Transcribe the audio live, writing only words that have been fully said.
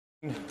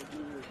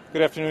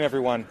Good afternoon,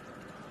 everyone.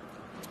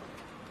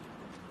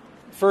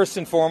 First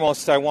and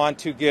foremost, I want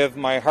to give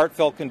my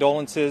heartfelt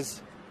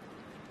condolences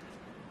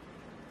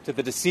to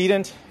the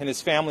decedent and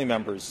his family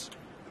members.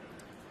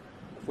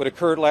 What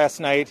occurred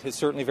last night is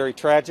certainly very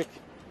tragic,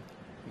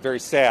 very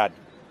sad.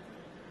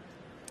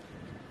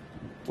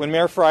 When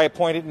Mayor Frey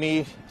appointed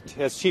me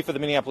as chief of the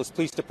Minneapolis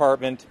Police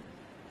Department,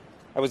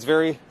 I was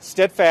very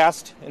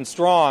steadfast and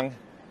strong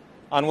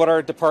on what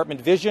our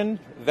department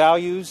vision,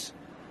 values,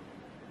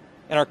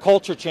 and our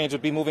culture change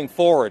would be moving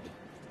forward.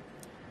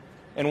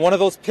 And one of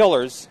those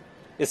pillars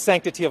is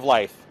sanctity of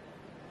life.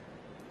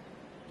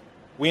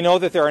 We know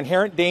that there are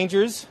inherent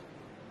dangers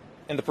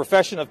in the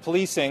profession of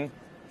policing,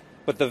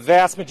 but the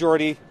vast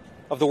majority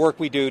of the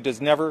work we do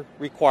does never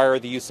require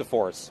the use of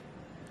force.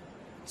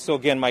 So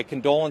again, my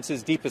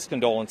condolences, deepest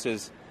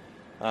condolences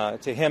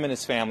to him and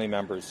his family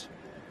members.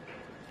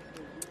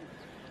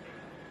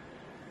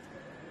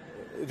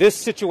 This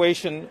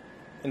situation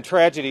and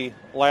tragedy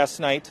last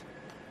night,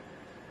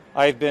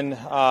 I've been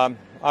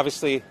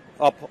obviously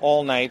up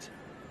all night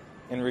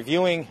and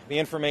reviewing the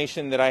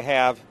information that I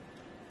have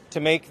to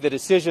make the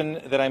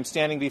decision that I'm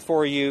standing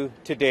before you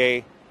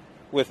today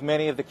with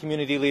many of the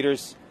community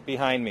leaders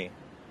behind me.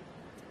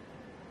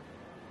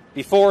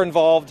 Before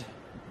involved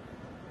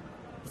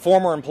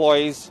former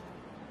employees,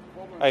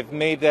 I've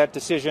made that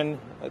decision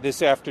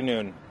this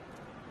afternoon.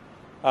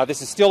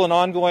 This is still an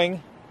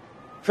ongoing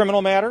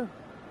criminal matter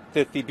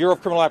that the Bureau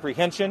of Criminal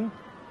Apprehension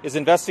is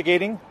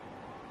investigating,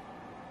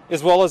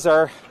 as well as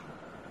our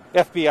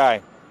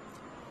FBI.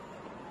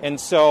 And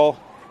so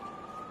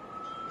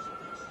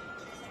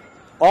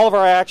all of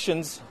our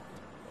actions,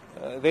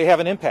 they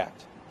have an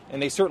impact,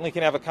 and they certainly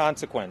can have a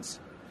consequence.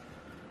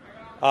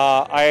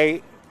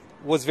 I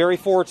was very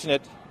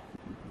fortunate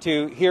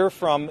to hear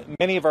from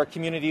many of our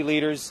community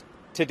leaders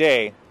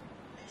today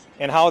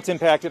and how it's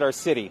impacted our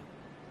city.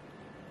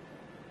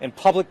 And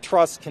public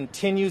trust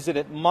continues, and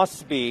it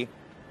must be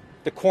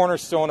the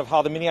cornerstone of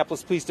how the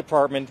Minneapolis Police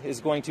Department is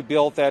going to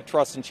build that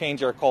trust and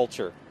change our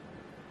culture.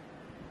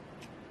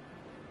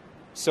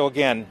 So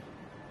again,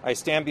 I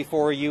stand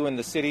before you in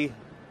the city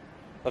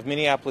of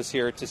Minneapolis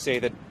here to say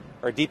that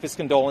our deepest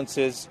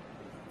condolences.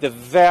 The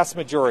vast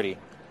majority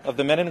of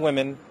the men and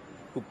women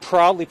who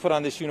proudly put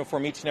on this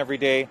uniform each and every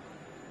day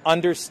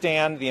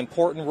understand the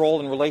important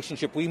role and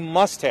relationship we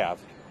must have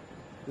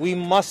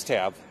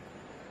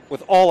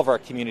with all of our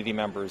community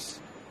members.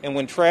 And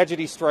when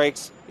tragedy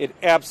strikes, it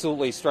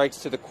absolutely strikes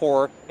to the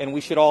core, and we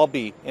should all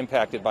be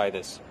impacted by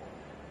this.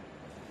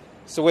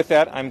 So with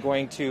that, I'm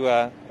going to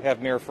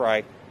have Mayor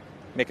Frey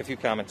make a few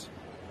comments.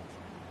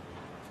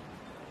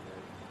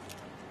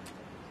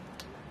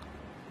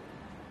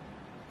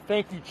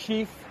 Thank you,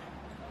 Chief.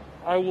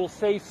 I will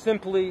say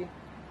simply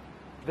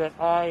that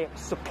I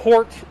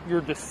support your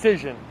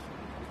decision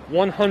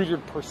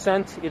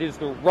 100%. It is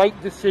the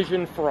right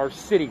decision for our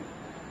city.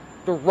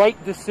 The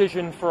right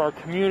decision for our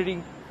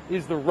community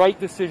is the right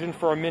decision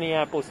for our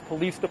Minneapolis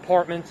Police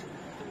Department.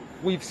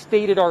 We've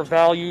stated our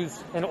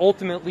values, and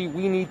ultimately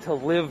we need to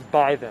live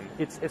by them.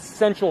 It's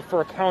essential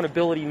for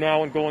accountability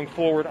now and going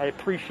forward. I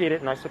appreciate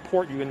it, and I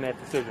support you in that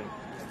decision.